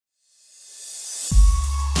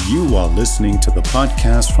You are listening to the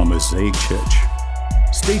podcast from Mosaic Church.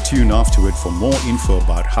 Stay tuned after it for more info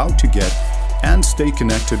about how to get and stay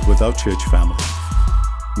connected with our church family.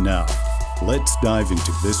 Now, let's dive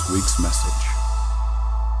into this week's message.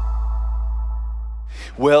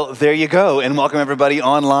 Well, there you go, and welcome everybody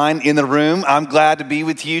online in the room. I'm glad to be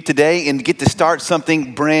with you today and get to start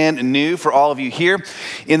something brand new for all of you here.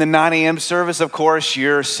 In the 9 a.m. service, of course,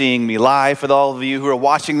 you're seeing me live. For all of you who are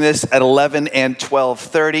watching this at 11 and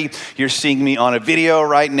 12:30, you're seeing me on a video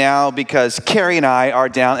right now because Carrie and I are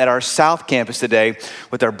down at our South Campus today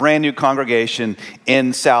with our brand new congregation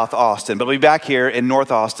in South Austin. But we'll be back here in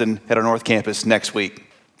North Austin at our North Campus next week.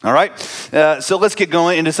 All right, so let's get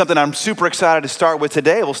going into something I'm super excited to start with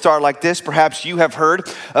today. We'll start like this. Perhaps you have heard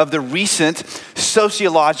of the recent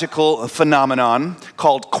sociological phenomenon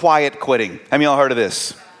called quiet quitting. Have you all heard of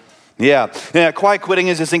this? Yeah, quiet quitting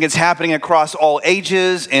is this thing that's happening across all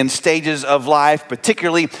ages and stages of life,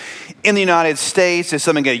 particularly in the United States. It's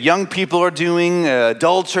something that young people are doing,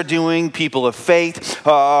 adults are doing, people of faith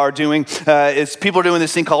are doing. People are doing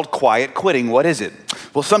this thing called quiet quitting. What is it?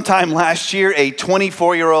 Well, sometime last year, a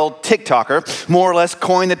 24-year-old TikToker more or less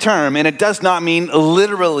coined the term, and it does not mean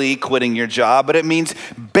literally quitting your job, but it means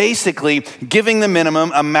basically giving the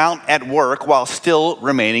minimum amount at work while still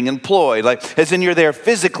remaining employed. Like, as in you're there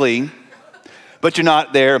physically, but you're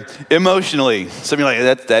not there emotionally. Some of you are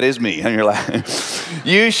like, that is me. And you're like,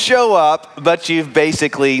 you show up, but you've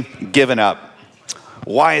basically given up.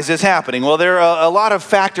 Why is this happening? Well, there are a lot of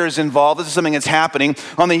factors involved. This is something that's happening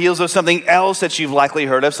on the heels of something else that you've likely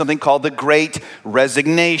heard of, something called the Great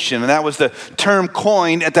Resignation. And that was the term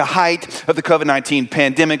coined at the height of the COVID-19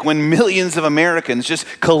 pandemic when millions of Americans just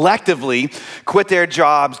collectively quit their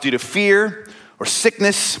jobs due to fear or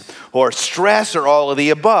sickness or stress or all of the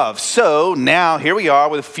above. So now here we are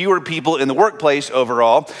with fewer people in the workplace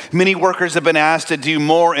overall. Many workers have been asked to do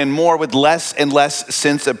more and more with less and less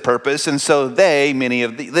sense of purpose. And so many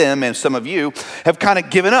of them and some of you have kind of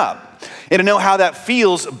given up. And to know how that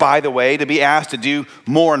feels, by the way, to be asked to do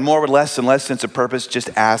more and more with less and less sense of purpose, just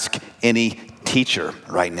ask any teacher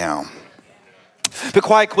right now. But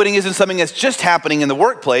quiet quitting isn't something that's just happening in the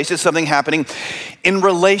workplace. It's something happening in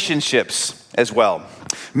relationships as well.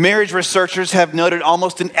 Marriage researchers have noted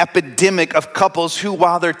almost an epidemic of couples who,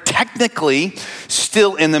 while they're technically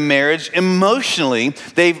still in the marriage, emotionally,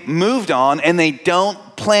 they've moved on and they don't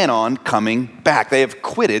plan on coming back. They have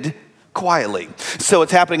quitted quietly. So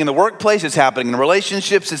it's happening in the workplace, it's happening in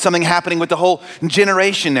relationships, it's something happening with the whole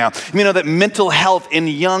generation now. You know that mental health in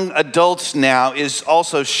young adults now is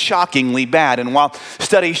also shockingly bad. And while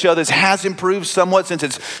studies show this has improved somewhat since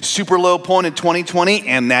its super low point in 2020,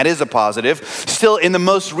 and that is a positive, still in the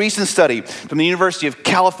most recent study from the University of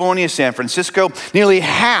California, San Francisco, nearly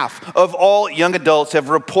half of all young adults have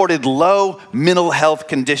reported low mental health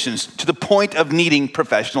conditions to the point of needing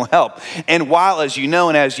professional help. And while, as you know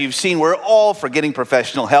and as you've seen, we're all for getting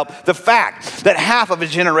professional help, the fact that half of a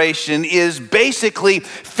generation is basically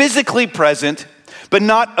physically present, but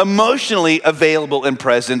not emotionally available and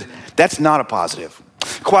present, that's not a positive.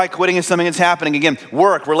 Quiet quitting is something that's happening, again,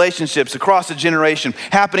 work, relationships, across the generation,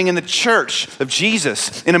 happening in the church of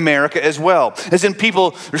Jesus in America as well. As in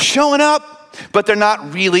people are showing up, but they're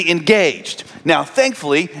not really engaged. Now,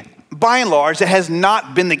 thankfully, by and large, that has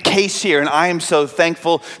not been the case here, and I am so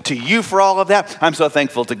thankful to you for all of that. I'm so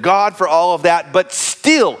thankful to God for all of that, but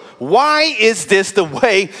still, why is this the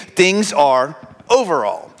way things are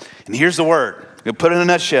overall? And here's the word. I'm going to put it in a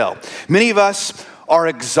nutshell. Many of us are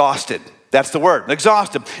exhausted. That's the word,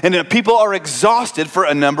 exhausted. And people are exhausted for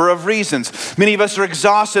a number of reasons. Many of us are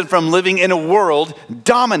exhausted from living in a world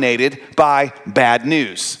dominated by bad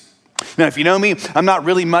news. Now, if you know me, I'm not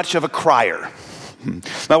really much of a crier.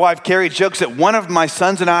 My wife, Carrie, jokes that one of my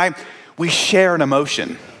sons and I, we share an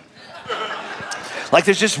emotion. Like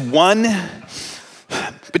there's just one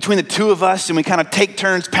between the two of us, and we kind of take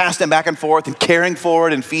turns passing it back and forth and caring for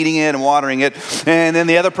it and feeding it and watering it. And then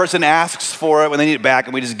the other person asks for it when they need it back,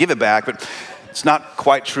 and we just give it back. But it's not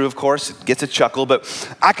quite true, of course. It gets a chuckle, but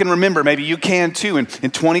I can remember, maybe you can too, in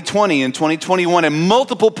 2020 and 2021 at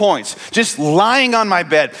multiple points, just lying on my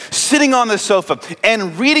bed, sitting on the sofa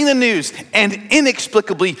and reading the news and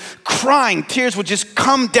inexplicably crying. Tears would just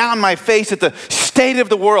come down my face at the state of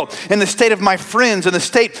the world and the state of my friends and the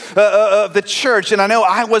state of the church. And I know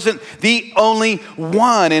I wasn't the only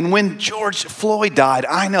one. And when George Floyd died,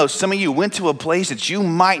 I know some of you went to a place that you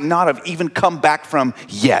might not have even come back from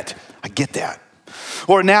yet. I get that.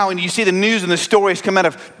 Or now when you see the news and the stories come out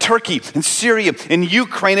of Turkey and Syria and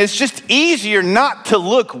Ukraine, it's just easier not to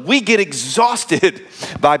look. We get exhausted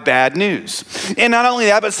by bad news. And not only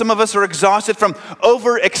that, but some of us are exhausted from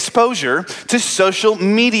overexposure to social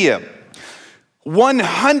media.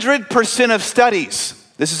 100% of studies,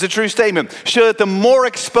 this is a true statement, show that the more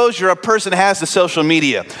exposure a person has to social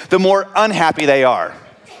media, the more unhappy they are.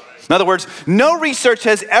 In other words, no research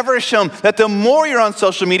has ever shown that the more you're on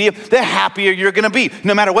social media, the happier you're going to be,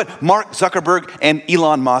 no matter what Mark Zuckerberg and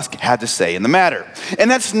Elon Musk had to say in the matter. And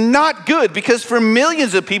that's not good, because for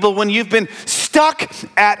millions of people, when you've been stuck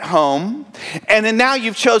at home, and then now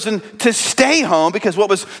you've chosen to stay home because what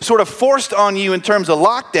was sort of forced on you in terms of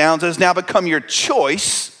lockdowns has now become your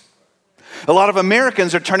choice, a lot of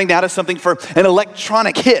Americans are turning now to something for an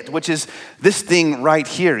electronic hit, which is this thing right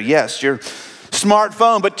here. Yes, your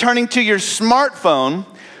smartphone. But turning to your smartphone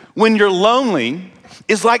when you're lonely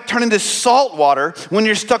is like turning to salt water when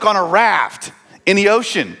you're stuck on a raft in the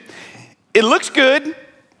ocean. It looks good,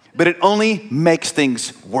 but it only makes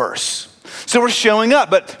things worse. So we're showing up,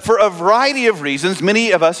 but for a variety of reasons,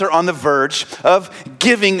 many of us are on the verge of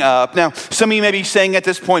giving up. Now, some of you may be saying at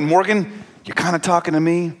this point, Morgan, you're kind of talking to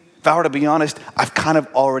me. If I were to be honest, I've kind of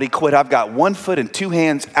already quit. I've got 1 foot and 2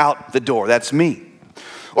 hands out the door. That's me.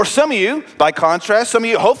 Or some of you, by contrast, some of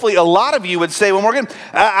you, hopefully a lot of you would say, well, Morgan,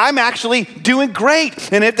 I'm actually doing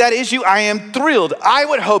great. And if that is you, I am thrilled. I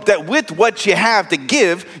would hope that with what you have to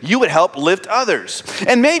give, you would help lift others.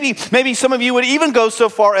 And maybe some of you would even go so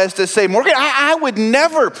far as to say, Morgan, I would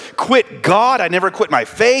never quit God. I never quit my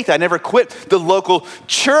faith. I never quit the local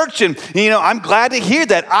church. And, I'm glad to hear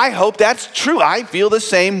that. I hope that's true. I feel the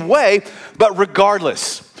same way. But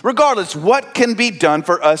regardless, what can be done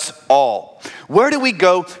for us all? Where do we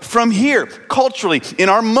go from here culturally in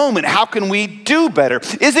our moment? How can we do better?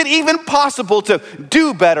 Is it even possible to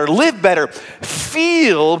do better, live better,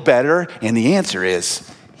 feel better? And the answer is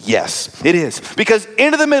yes, it is. Because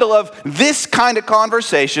into the middle of this kind of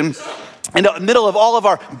conversation, in the middle of all of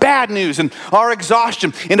our bad news and our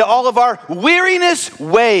exhaustion, into all of our weariness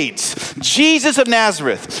wades, Jesus of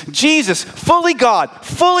Nazareth, Jesus, fully God,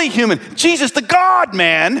 fully human, Jesus, the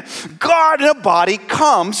God-man, God in a body,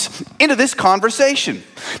 comes into this conversation.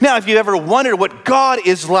 Now, if you ever wondered what God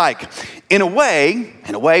is like, in a way,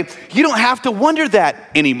 you don't have to wonder that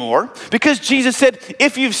anymore, because Jesus said,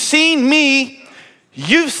 if you've seen me,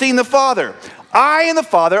 you've seen the Father. I and the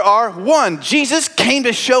Father are one. Jesus came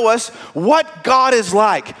to show us what God is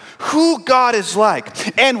like, who God is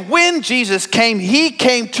like. And when Jesus came, he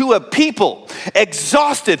came to a people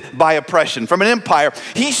exhausted by oppression from an empire.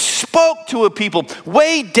 He spoke to a people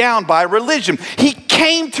weighed down by religion. He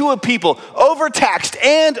came to a people overtaxed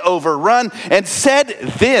and overrun, and said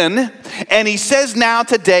then, and he says now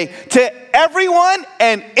today, to everyone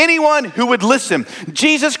and anyone who would listen.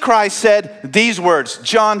 Jesus Christ said these words,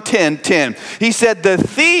 John 10:10. He said, the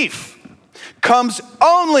thief comes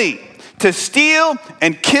only to steal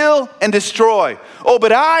and kill and destroy. Oh,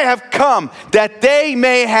 but I have come that they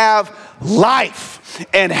may have life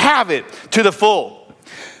and have it to the full.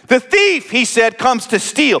 The thief, he said, comes to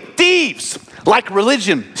steal. Thieves, like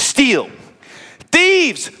religion, steal.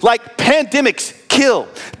 Thieves, like pandemics, kill.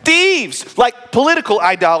 Thieves, like political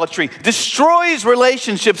idolatry, destroys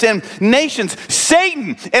relationships and nations.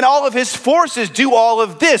 Satan and all of his forces do all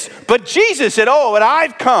of this. But Jesus said, oh, and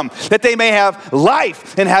I've come that they may have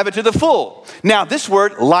life and have it to the full. Now, this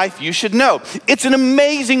word, life, you should know. It's an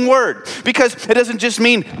amazing word because it doesn't just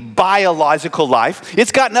mean biological life.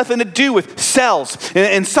 It's got nothing to do with cells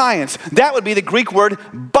and science. That would be the Greek word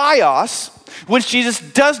bios, which Jesus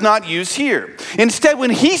does not use here. Instead,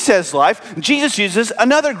 when he says life, Jesus uses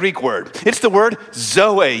another Greek word. It's the word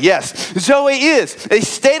zoe. Yes, zoe is a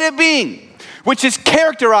state of being which is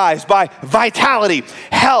characterized by vitality,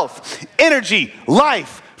 health, energy,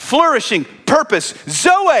 life, flourishing, purpose.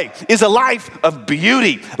 Zoe is a life of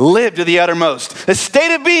beauty lived to the uttermost. A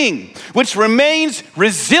state of being which remains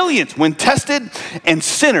resilient when tested and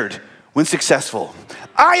centered when successful.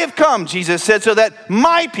 I have come, Jesus said, so that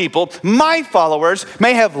my people, my followers,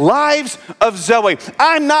 may have lives of Zoe.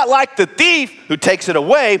 I'm not like the thief who takes it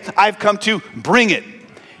away. I've come to bring it.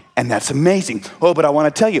 And that's amazing. Oh, but I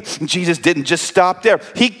want to tell you, Jesus didn't just stop there.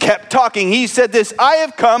 He kept talking. He said this, I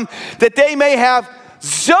have come that they may have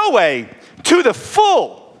Zoe to the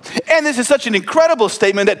full. And this is such an incredible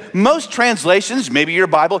statement that most translations, maybe your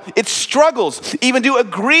Bible, it struggles even to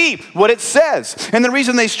agree what it says. And the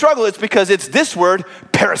reason they struggle is because it's this word,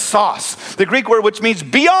 perissos, the Greek word which means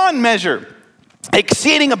beyond measure,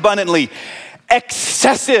 exceeding abundantly,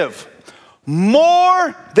 excessive,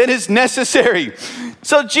 more than is necessary.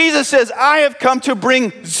 So Jesus says, I have come to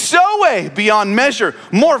bring Zoe beyond measure,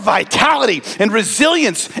 more vitality and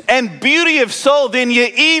resilience and beauty of soul than you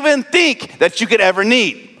even think that you could ever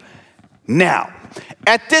need. Now,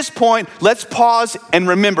 at this point, let's pause and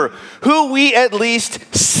remember who we at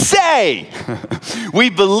least say we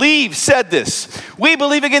believe said this. We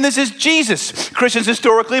believe, again, this is Jesus. Christians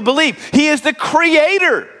historically believe he is the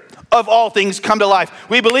creator of all things come to life.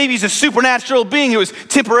 We believe he's a supernatural being who was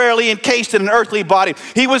temporarily encased in an earthly body.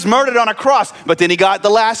 He was murdered on a cross, but then he got the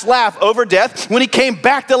last laugh over death when he came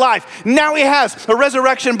back to life. Now he has a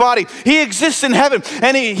resurrection body. He exists in heaven,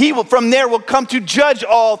 and he will, from there will come to judge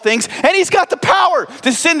all things. And he's got the power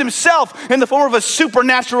to send himself in the form of a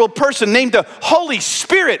supernatural person named the Holy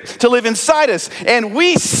Spirit to live inside us. And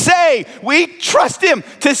we say we trust him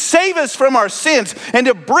to save us from our sins and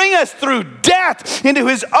to bring us through death into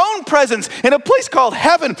his own presence in a place called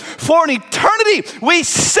heaven for an eternity. We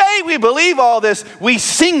say we believe all this. We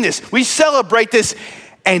sing this. We celebrate this.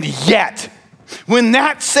 And yet, when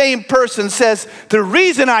that same person says, the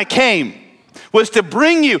reason I came was to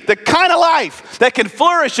bring you the kind of life that can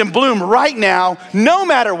flourish and bloom right now, no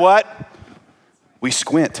matter what, we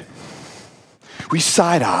squint. We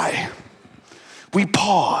side-eye. We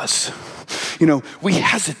pause. We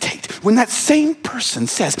hesitate. When that same person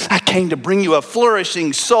says, I came to bring you a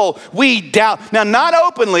flourishing soul, we doubt. Now, not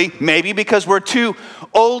openly, maybe because we're too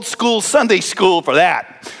old school Sunday school for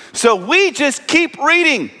that. So we just keep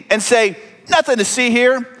reading and say, nothing to see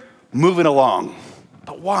here, moving along.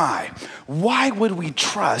 But why? Why would we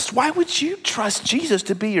trust? Why would you trust Jesus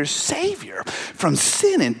to be your Savior from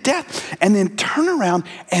sin and death and then turn around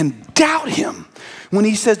and doubt him when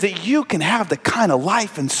he says that you can have the kind of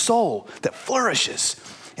life and soul that flourishes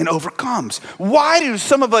and overcomes? Why do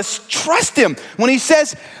some of us trust him when he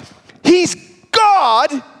says he's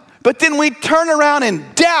God, but then we turn around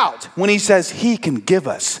and doubt when he says he can give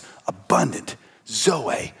us abundant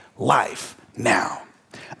Zoe life now?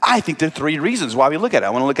 I think there are three reasons why we look at it. I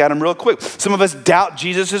want to look at them real quick. Some of us doubt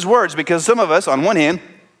Jesus' words because some of us, on one hand,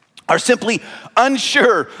 are simply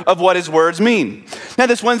unsure of what his words mean. Now,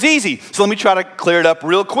 this one's easy, so let me try to clear it up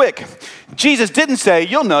real quick. Jesus didn't say,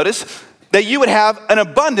 you'll notice, that you would have an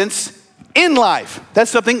abundance in life. That's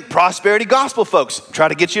something prosperity gospel folks try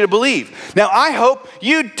to get you to believe. Now, I hope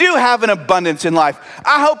you do have an abundance in life.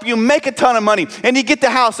 I hope you make a ton of money and you get the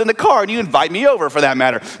house and the car and you invite me over for that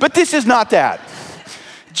matter. But this is not that.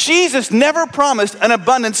 Jesus never promised an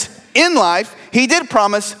abundance in life. He did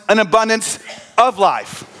promise an abundance of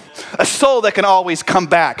life. A soul that can always come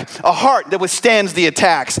back, a heart that withstands the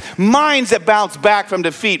attacks, minds that bounce back from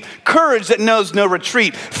defeat, courage that knows no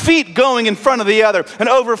retreat, feet going in front of the other, an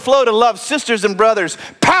overflow to love sisters and brothers,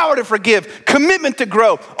 power to forgive, commitment to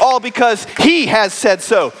grow, all because he has said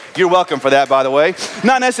so. You're welcome for that, by the way.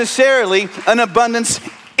 Not necessarily an abundance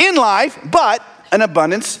in life, but an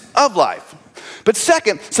abundance of life. But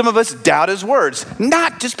second, some of us doubt his words,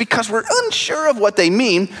 not just because we're unsure of what they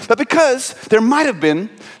mean, but because there might have been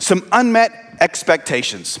some unmet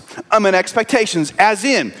expectations. Unmet expectations, as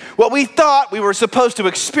in what we thought we were supposed to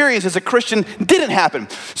experience as a Christian didn't happen.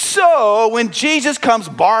 So when Jesus comes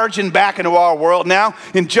barging back into our world now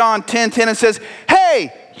in John 10:10 and says,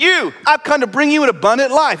 hey, I've come to bring you an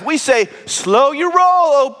abundant life. We say, slow your roll,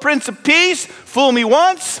 oh Prince of Peace. Fool me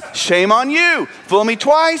once, shame on you. Fool me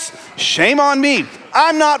twice, shame on me.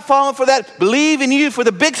 I'm not falling for that believe in you for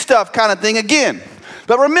the big stuff kind of thing again.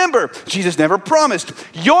 But remember, Jesus never promised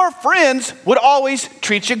your friends would always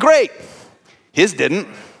treat you great. His didn't.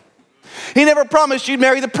 He never promised you'd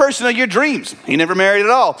marry the person of your dreams. He never married at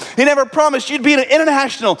all. He never promised you'd be an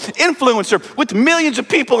international influencer with millions of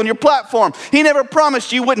people on your platform. He never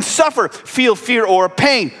promised you wouldn't suffer, feel fear or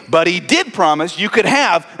pain. But he did promise you could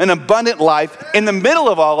have an abundant life in the middle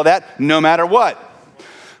of all of that, no matter what.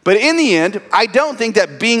 But in the end, I don't think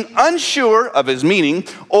that being unsure of his meaning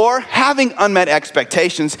or having unmet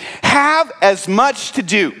expectations have as much to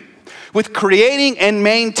do with creating and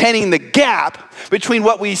maintaining the gap between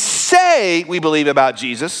what we say we believe about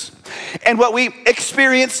Jesus and what we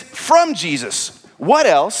experience from Jesus. What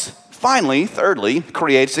else, finally, thirdly,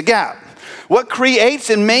 creates the gap? What creates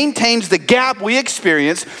and maintains the gap we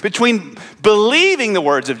experience between believing the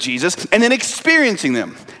words of Jesus and then experiencing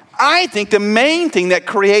them? I think the main thing that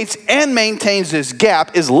creates and maintains this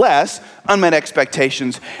gap is less unmet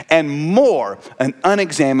expectations and more an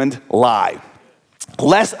unexamined lie.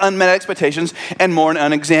 Less unmet expectations and more an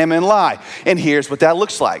unexamined lie. And here's what that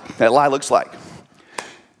looks like. That lie looks like.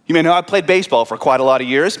 You may know I played baseball for quite a lot of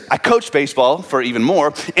years. I coached baseball for even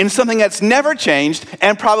more. And something that's never changed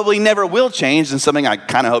and probably never will change, and something I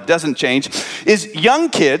kind of hope doesn't change, is young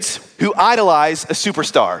kids who idolize a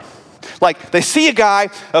superstar. Like they see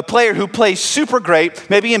a player who plays super great,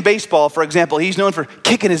 maybe in baseball, for example, he's known for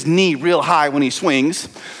kicking his knee real high when he swings.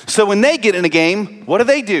 So when they get in a game, what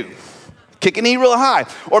do? Kick a knee real high.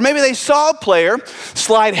 Or maybe they saw a player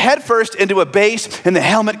slide headfirst into a base and the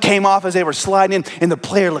helmet came off as they were sliding in and the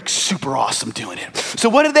player looked super awesome doing it. So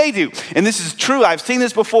what did they do? And this is true, I've seen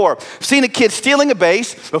this before. I've seen a kid stealing a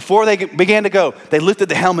base before they began to go. They lifted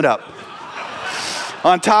the helmet up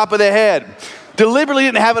on top of the head. Deliberately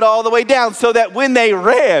didn't have it all the way down so that when they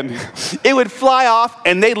ran, it would fly off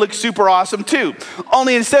and they'd look super awesome too.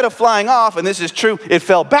 Only instead of flying off, and this is true, it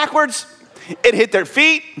fell backwards, it hit their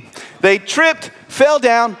feet, they tripped, fell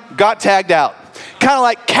down, got tagged out. Kind of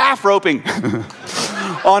like calf roping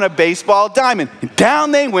on a baseball diamond.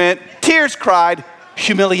 Down they went, tears cried,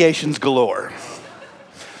 humiliations galore.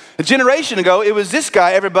 A generation ago, it was this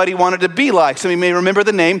guy everybody wanted to be like. Some of you may remember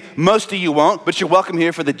the name. Most of you won't, but you're welcome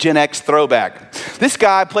here for the Gen X throwback. This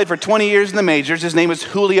guy played for 20 years in the majors. His name was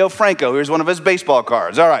Julio Franco. Here's one of his baseball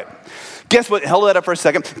cards. All right. Guess what? Hold that up for a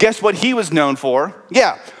second. Guess what he was known for?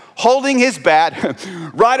 Yeah. Holding his bat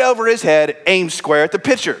right over his head, aimed square at the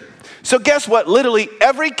pitcher. So guess what literally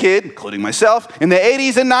every kid, including myself, in the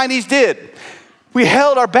 80s and 90s did? We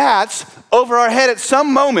held our bats over our head at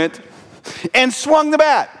some moment and swung the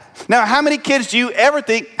bat. Now, how many kids do you ever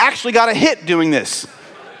think actually got a hit doing this?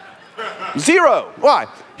 Zero. Why?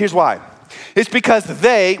 Here's why. It's because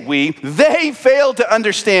they failed to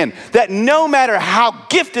understand that no matter how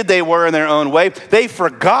gifted they were in their own way, they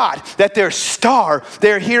forgot that their star,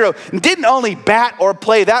 their hero, didn't only bat or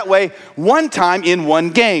play that way one time in one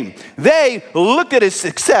game. They looked at his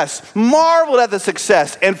success, marveled at the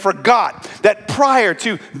success, and forgot that prior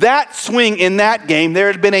to that swing in that game,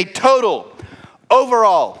 there had been a total,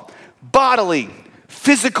 overall, bodily,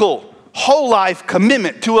 physical, whole life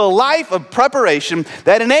commitment to a life of preparation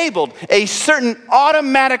that enabled a certain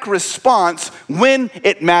automatic response when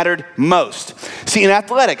it mattered most. See, in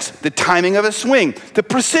athletics, the timing of a swing, the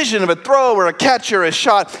precision of a throw or a catch or a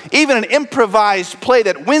shot, even an improvised play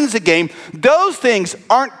that wins a game, those things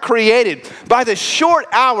aren't created by the short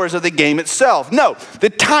hours of the game itself. No, the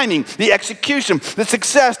timing, the execution, the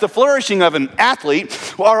success, the flourishing of an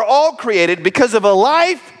athlete are all created because of a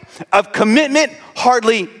life of commitment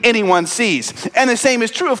hardly anyone sees. And the same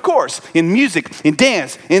is true, of course, in music, in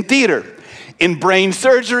dance, in theater, in brain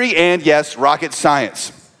surgery, and yes, rocket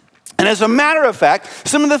science. And as a matter of fact,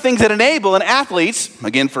 some of the things that enable an athlete's,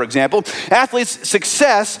 again, for example, athlete's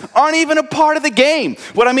success aren't even a part of the game.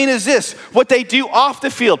 What I mean is this: what they do off the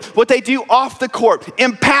field, what they do off the court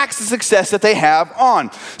impacts the success that they have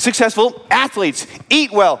on. Successful athletes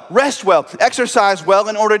eat well, rest well, exercise well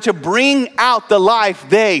in order to bring out the life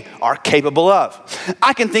they are capable of.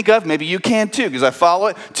 I can think of, maybe you can too, because I follow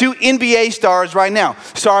it, 2 NBA stars right now.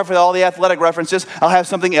 Sorry for all the athletic references. I'll have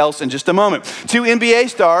something else in just a moment. 2 NBA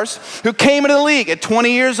stars who came into the league at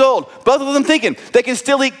 20 years old, both of them thinking they can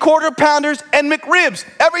still eat quarter pounders and McRibs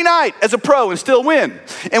every night as a pro and still win.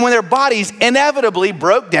 And when their bodies inevitably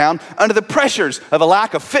broke down under the pressures of a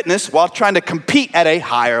lack of fitness while trying to compete at a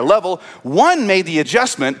higher level, one made the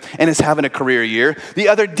adjustment and is having a career year, the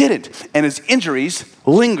other didn't, and his injuries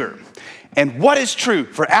linger. And what is true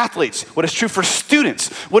for athletes, what is true for students,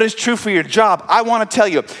 what is true for your job, I want to tell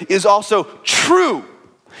you, is also true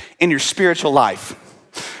in your spiritual life.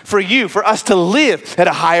 For you, for us to live at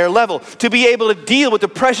a higher level, to be able to deal with the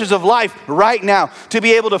pressures of life right now, to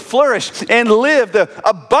be able to flourish and live the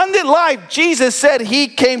abundant life Jesus said he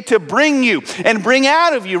came to bring you and bring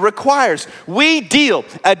out of you requires we deal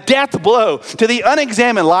a death blow to the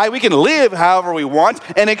unexamined lie. We can live however we want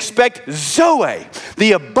and expect Zoe,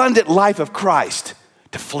 the abundant life of Christ,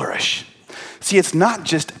 to flourish. See, it's not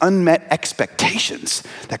just unmet expectations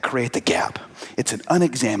that create the gap. It's an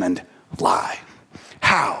unexamined lie.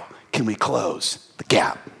 How can we close the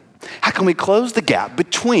gap? How can we close the gap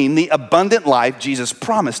between the abundant life Jesus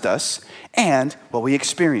promised us and what we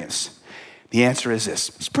experience? The answer is this.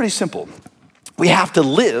 It's pretty simple. We have to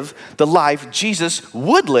live the life Jesus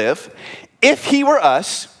would live if he were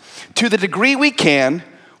us to the degree we can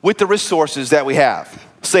with the resources that we have.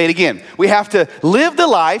 Say it again. We have to live the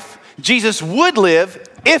life Jesus would live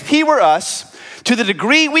if he were us to the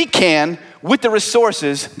degree we can with the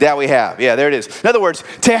resources that we have. Yeah, there it is. In other words,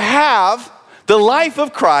 to have the life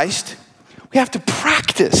of Christ, we have to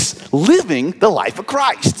practice living the life of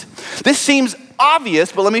Christ. This seems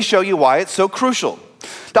obvious, but let me show you why it's so crucial.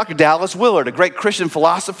 Dr. Dallas Willard, a great Christian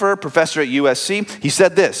philosopher, professor at USC, he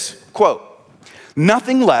said this, quote,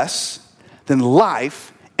 "Nothing less than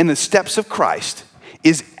life in the steps of Christ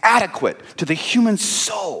is adequate to the human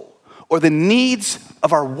soul or the needs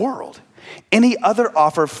of our world. Any other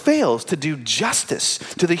offer fails to do justice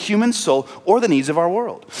to the human soul or the needs of our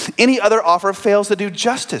world. Any other offer fails to do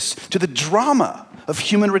justice to the drama of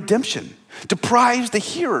human redemption, deprives the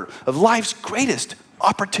hearer of life's greatest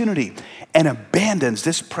opportunity, and abandons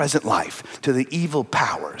this present life to the evil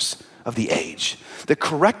powers of the age. The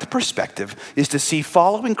correct perspective is to see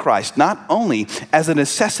following Christ not only as a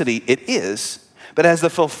necessity it is, but as the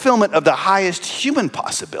fulfillment of the highest human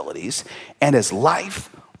possibilities and as life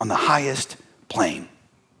on the highest plane.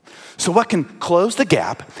 So what can close the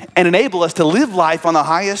gap and enable us to live life on the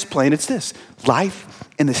highest plane? It's this: life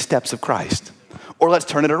in the steps of Christ. Or let's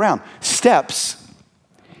turn it around. Steps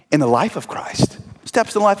in the life of Christ.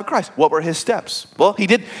 Steps in the life of Christ. What were his steps? Well, he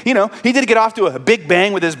did get off to a big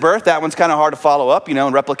bang with his birth. That one's kind of hard to follow up,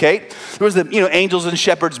 and replicate. There was the, angels and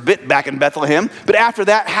shepherds bit back in Bethlehem. But after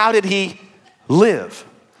that, how did he live?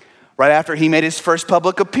 Right after he made his first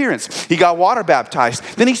public appearance, he got water baptized.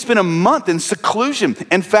 Then he spent a month in seclusion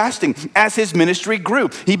and fasting as his ministry grew.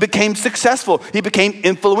 He became successful. He became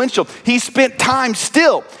influential. He spent time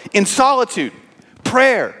still in solitude,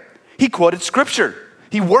 prayer. He quoted scripture.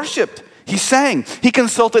 He worshiped. He sang. He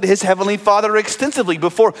consulted his heavenly Father extensively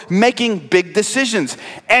before making big decisions.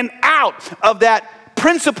 And out of that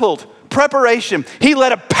principled preparation, he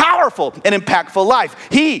led a powerful and impactful life.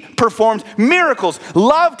 He performed miracles,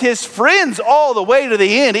 loved his friends all the way to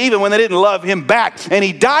the end, even when they didn't love him back. And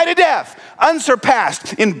he died a death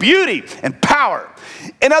unsurpassed in beauty and power.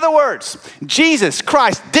 In other words, Jesus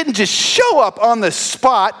Christ didn't just show up on the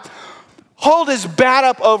spot, hold his bat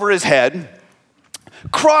up over his head,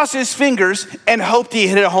 cross his fingers, and hoped he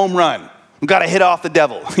hit a home run. Got to hit off the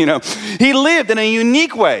devil, He lived in a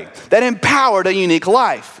unique way that empowered a unique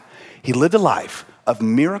life. He lived a life of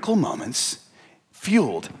miracle moments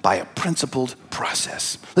fueled by a principled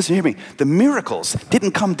process. Listen, hear me. The miracles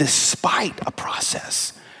didn't come despite a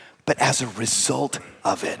process, but as a result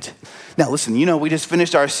of it. Now listen, we just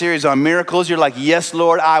finished our series on miracles. You're like, yes,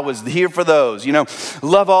 Lord, I was here for those.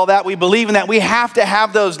 Love all that. We believe in that. We have to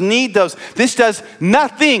have those, need those. This does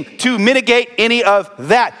nothing to mitigate any of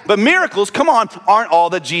that. But miracles, come on, aren't all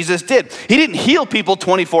that Jesus did. He didn't heal people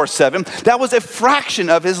 24/7. That was a fraction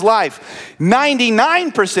of his life.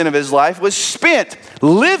 99% of his life was spent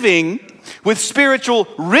living with spiritual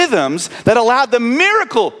rhythms that allowed the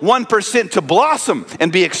miracle 1% to blossom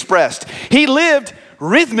and be expressed. He lived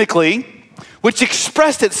rhythmically, which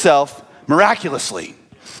expressed itself miraculously.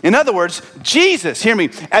 In other words, Jesus, hear me,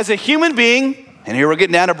 as a human being, and here we're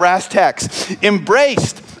getting down to brass tacks,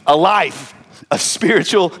 embraced a life of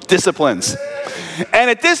spiritual disciplines. And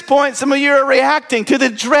at this point, some of you are reacting to the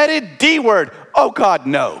dreaded D word. Oh God,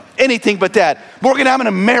 no. Anything but that. Morgan, I'm an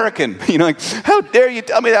American. How dare you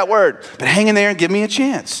tell me that word? But hang in there and give me a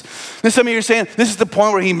chance. And some of you are saying, this is the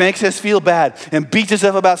point where he makes us feel bad and beats us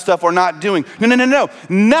up about stuff we're not doing. No.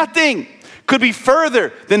 Nothing could be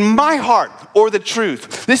further than my heart or the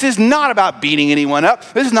truth. This is not about beating anyone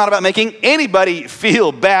up. This is not about making anybody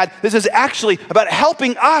feel bad. This is actually about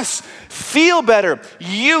helping us feel better.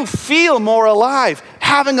 You feel more alive,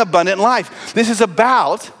 having abundant life. This is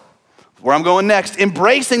about, where I'm going next,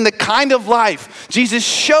 embracing the kind of life Jesus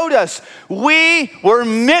showed us we were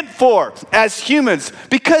meant for as humans.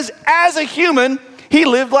 Because as a human, he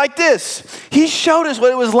lived like this. He showed us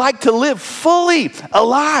what it was like to live fully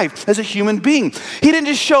alive as a human being. He didn't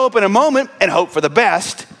just show up in a moment and hope for the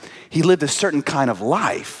best. He lived a certain kind of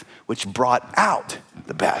life which brought out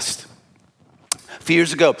the best. A few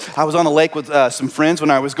years ago, I was on the lake with some friends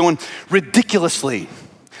when I was going ridiculously,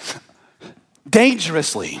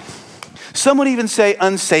 dangerously, some would even say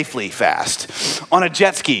unsafely fast, on a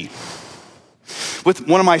jet ski with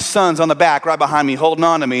one of my sons on the back right behind me holding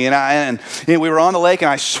on to me. And we were on the lake and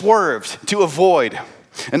I swerved to avoid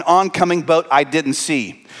an oncoming boat I didn't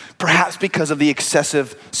see, perhaps because of the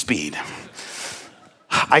excessive speed.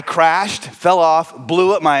 I crashed, fell off,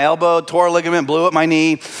 blew up my elbow, tore a ligament, blew up my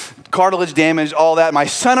knee, cartilage damage, all that. My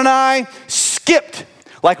son and I skipped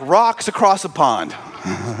like rocks across a pond.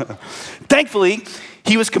 Thankfully,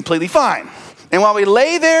 he was completely fine. And while we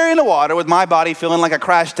lay there in the water with my body feeling like a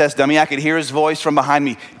crash test dummy, I could hear his voice from behind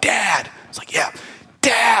me, Dad. I was like, yeah,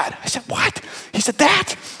 Dad. I said, what? He said,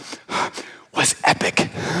 that was epic.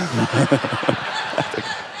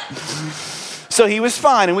 So he was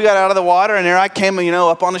fine, and we got out of the water, and there I came,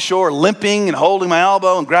 up on the shore, limping and holding my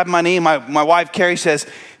elbow and grabbing my knee. My wife, Carrie, says,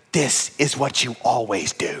 this is what you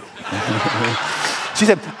always do. She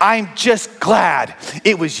said, I'm just glad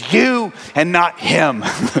it was you and not him.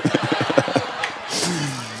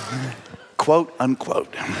 Quote,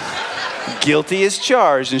 unquote. Guilty as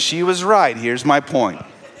charged, and she was right. Here's my point.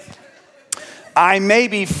 I may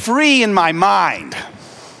be free in my mind,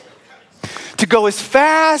 to go as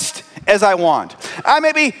fast as I want. I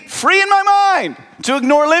may be free in my mind to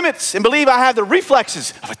ignore limits and believe I have the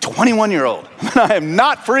reflexes of a 21-year-old. I am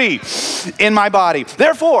not free in my body.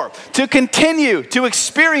 Therefore, to continue to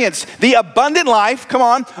experience the abundant life,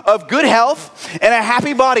 of good health and a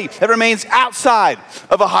happy body that remains outside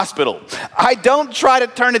of a hospital, I don't try to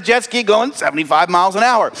turn a jet ski going 75 miles an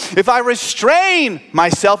hour. If I restrain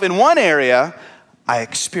myself in one area, I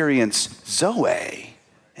experience Zoe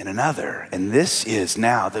in another. And this is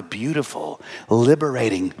now the beautiful,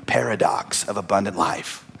 liberating paradox of abundant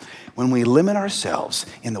life. When we limit ourselves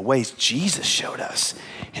in the ways Jesus showed us,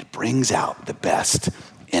 it brings out the best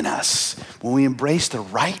in us. When we embrace the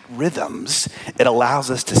right rhythms, it allows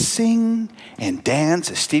us to sing and dance,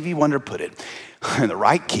 as Stevie Wonder put it, in the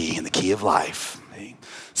right key, in the key of life.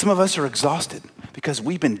 Some of us are exhausted because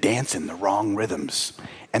we've been dancing the wrong rhythms.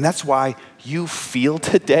 And that's why you feel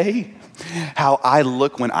today how I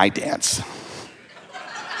look when I dance.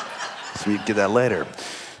 So you get that later.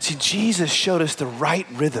 See, Jesus showed us the right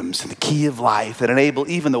rhythms and the key of life that enable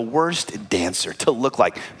even the worst dancer to look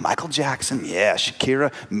like Michael Jackson, yeah,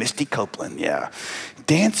 Shakira, Misty Copeland, yeah.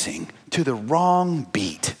 Dancing to the wrong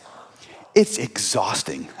beat. It's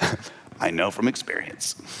exhausting. I know from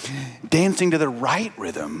experience. Dancing to the right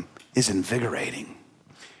rhythm is invigorating.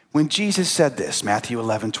 When Jesus said this, Matthew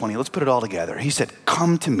 11:20, let's put it all together. He said,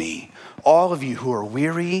 "Come to me, all of you who are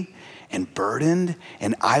weary and burdened,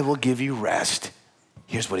 and I will give you rest."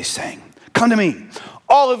 Here's what he's saying. Come to me,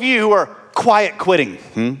 all of you who are quiet quitting.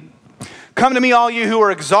 Come to me, all you who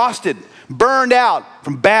are exhausted, burned out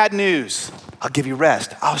from bad news. I'll give you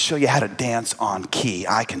rest. I'll show you how to dance on key.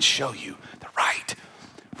 I can show you the right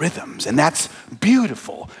rhythms, and that's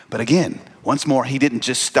beautiful. But again, once more, he didn't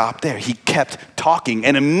just stop there. He kept talking,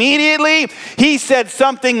 and immediately he said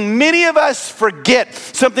something many of us forget,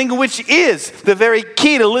 something which is the very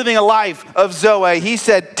key to living a life of Zoe. He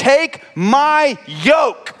said, "Take my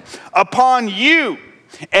yoke upon you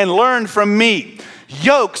and learn from me."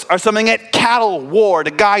 Yokes are something that cattle wore to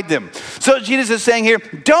guide them. So Jesus is saying here,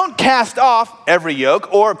 don't cast off every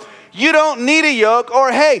yoke, or you don't need a yoke,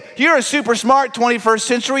 or hey, you're a super smart 21st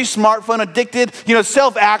century smartphone addicted,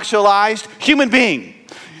 self-actualized human being.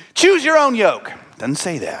 Choose your own yoke. Doesn't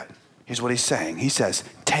say that. Here's what he's saying. He says,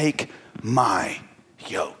 take my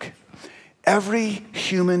yoke. Every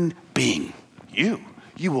human being, you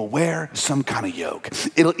will wear some kind of yoke.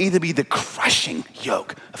 It'll either be the crushing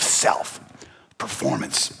yoke of self,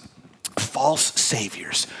 performance, false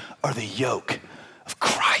saviors, or the yoke of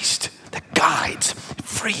Christ that guides,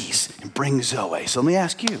 frees, and brings Zoe. So let me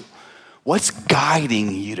ask you, what's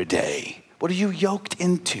guiding you today? What are you yoked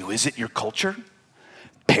into? Is it your culture?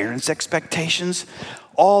 Parents' expectations?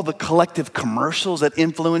 All the collective commercials that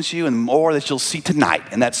influence you and more that you'll see tonight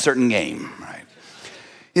in that certain game, right?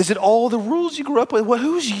 Is it all the rules you grew up with? Well,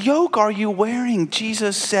 whose yoke are you wearing?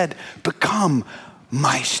 Jesus said, become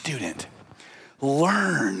my student.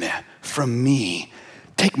 Learn from me.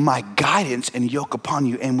 Take my guidance and yoke upon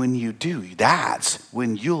you. And when you do, that's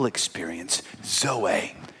when you'll experience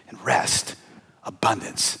Zoe and rest,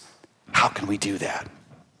 abundance. How can we do that?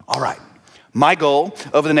 All right. My goal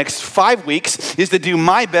over the next 5 weeks is to do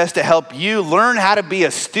my best to help you learn how to be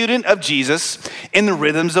a student of Jesus in the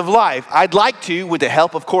rhythms of life. I'd like to, with the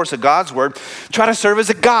help, of course, of God's word, try to serve as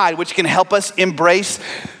a guide which can help us embrace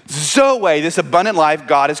Zoe, this abundant life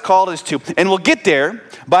God has called us to. And we'll get there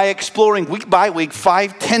by exploring week by week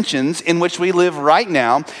 5 tensions in which we live right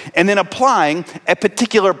now, and then applying a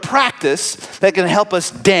particular practice that can help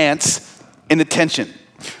us dance in the tension.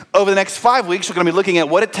 Over the next 5 weeks, we're going to be looking at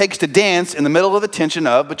what it takes to dance in the middle of the tension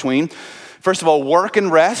of between, first of all, work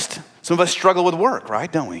and rest. Some of us struggle with work,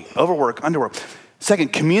 right? Don't we? Overwork, underwork.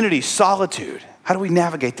 Second, community, solitude. How do we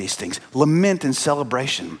navigate these things? Lament and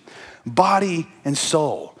celebration. Body and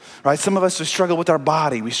soul, right? Some of us struggle with our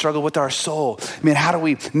body. We struggle with our soul. How do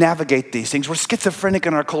we navigate these things? We're schizophrenic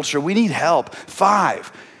in our culture. We need help.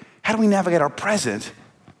 5, how do we navigate our present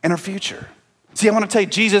and our future? See, I want to tell you,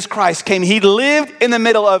 Jesus Christ came. He lived in the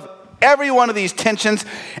middle of every one of these tensions,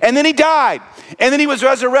 and then he died. And then he was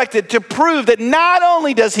resurrected to prove that not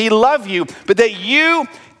only does he love you, but that you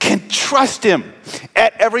can trust him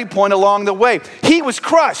at every point along the way. He was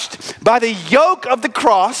crushed by the yoke of the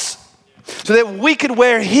cross so that we could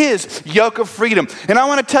wear his yoke of freedom. And I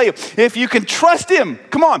want to tell you, if you can trust him,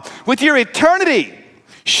 come on, with your eternity,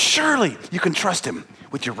 surely you can trust him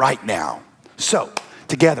with your right now. So,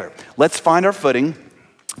 together, let's find our footing,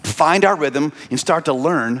 find our rhythm, and start to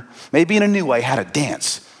learn, maybe in a new way, how to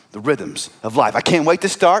dance the rhythms of life. I can't wait to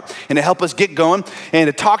start and to help us get going and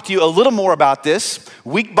to talk to you a little more about this.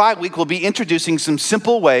 Week by week, we'll be introducing some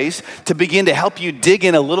simple ways to begin to help you dig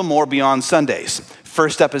in a little more beyond Sundays.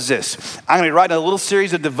 First up is this. I'm going to be writing a little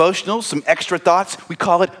series of devotionals, some extra thoughts. We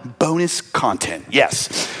call it bonus content.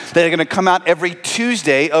 Yes. They're going to come out every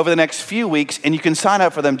Tuesday over the next few weeks, and you can sign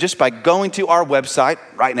up for them just by going to our website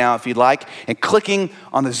right now if you'd like, and clicking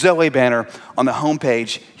on the Zoe banner on the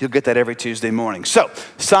homepage. You'll get that every Tuesday morning. So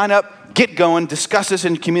sign up, get going, discuss this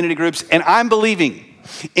in community groups, and I'm believing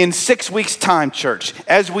in 6 weeks' time, church,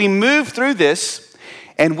 as we move through this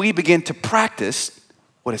and we begin to practice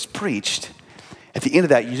what is preached, at the end of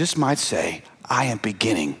that, you just might say, I am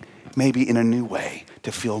beginning, maybe in a new way,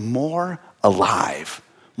 to feel more alive,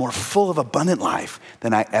 more full of abundant life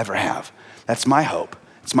than I ever have. That's my hope.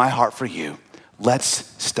 It's my heart for you.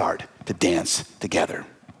 Let's start to dance together.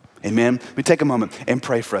 Amen? We take a moment and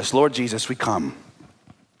pray for us. Lord Jesus, we come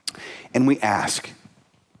and we ask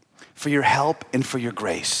for your help and for your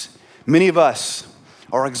grace. Many of us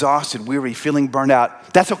are exhausted, weary, feeling burned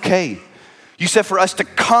out. That's okay. You said for us to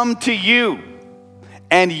come to you.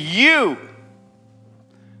 And you,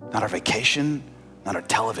 not our vacation, not our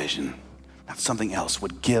television, not something else,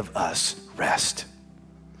 would give us rest.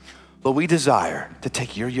 But we desire to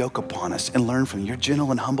take your yoke upon us and learn from your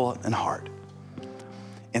gentle and humble in heart.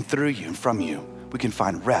 And through you and from you, we can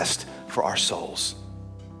find rest for our souls.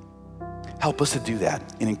 Help us to do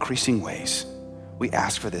that in increasing ways. We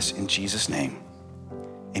ask for this in Jesus' name.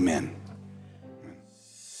 Amen.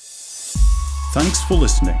 Thanks for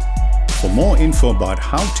listening. For more info about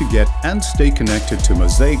how to get and stay connected to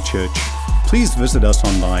Mosaic Church, please visit us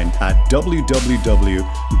online at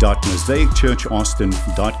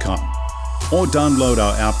www.mosaicchurchaustin.com or download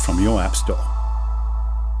our app from your app store.